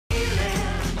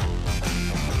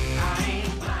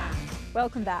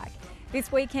Welcome back.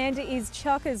 This weekend is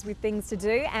chockers with things to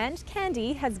do and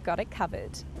Candy has got it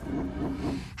covered.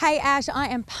 Hey Ash, I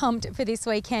am pumped for this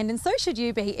weekend and so should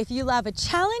you be if you love a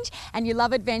challenge and you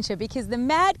love adventure because the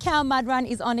Mad Cow Mud Run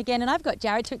is on again and I've got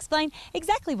Jared to explain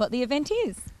exactly what the event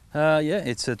is. Yeah,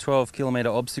 it's a 12-kilometre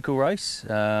obstacle race.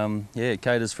 It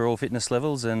caters for all fitness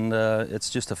levels and it's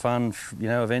just a fun,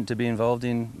 event to be involved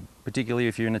in, particularly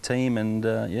if you're in a team and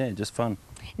just fun.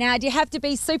 Now, do you have to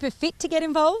be super fit to get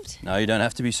involved? No, you don't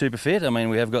have to be super fit. I mean,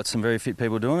 we have got some very fit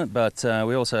people doing it, but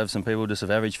we also have some people just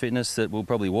of average fitness that will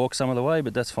probably walk some of the way,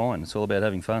 but that's fine. It's all about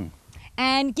having fun.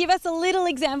 And give us a little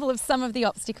example of some of the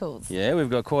obstacles. Yeah, we've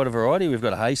got quite a variety. We've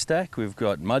got a haystack, we've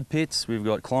got mud pits, we've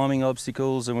got climbing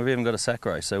obstacles, and we've even got a sack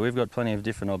race. So we've got plenty of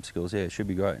different obstacles. Yeah, it should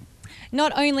be great.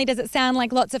 Not only does it sound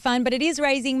like lots of fun, but it is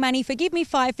raising money for Give Me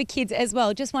 5 for kids as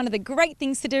well. Just one of the great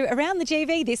things to do around the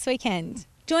GV this weekend.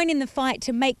 Join in the fight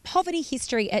to make poverty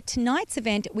history at tonight's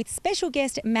event with special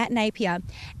guest Matt Napier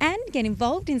and get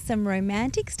involved in some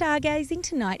romantic stargazing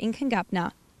tonight in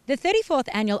Kungupna. The 34th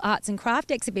Annual Arts and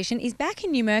Craft Exhibition is back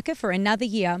in Numurkah for another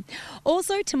year.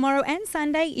 Also, tomorrow and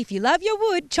Sunday, if you love your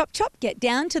wood, chop chop, get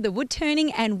down to the wood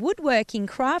turning and woodworking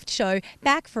craft show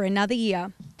back for another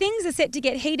year. Things are set to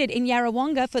get heated in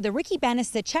Yarrawonga for the Ricky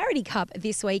Bannister Charity Cup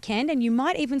this weekend, and you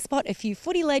might even spot a few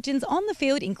footy legends on the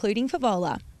field, including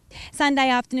Favola. Sunday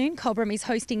afternoon, Cobram is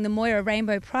hosting the Moira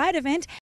Rainbow Pride event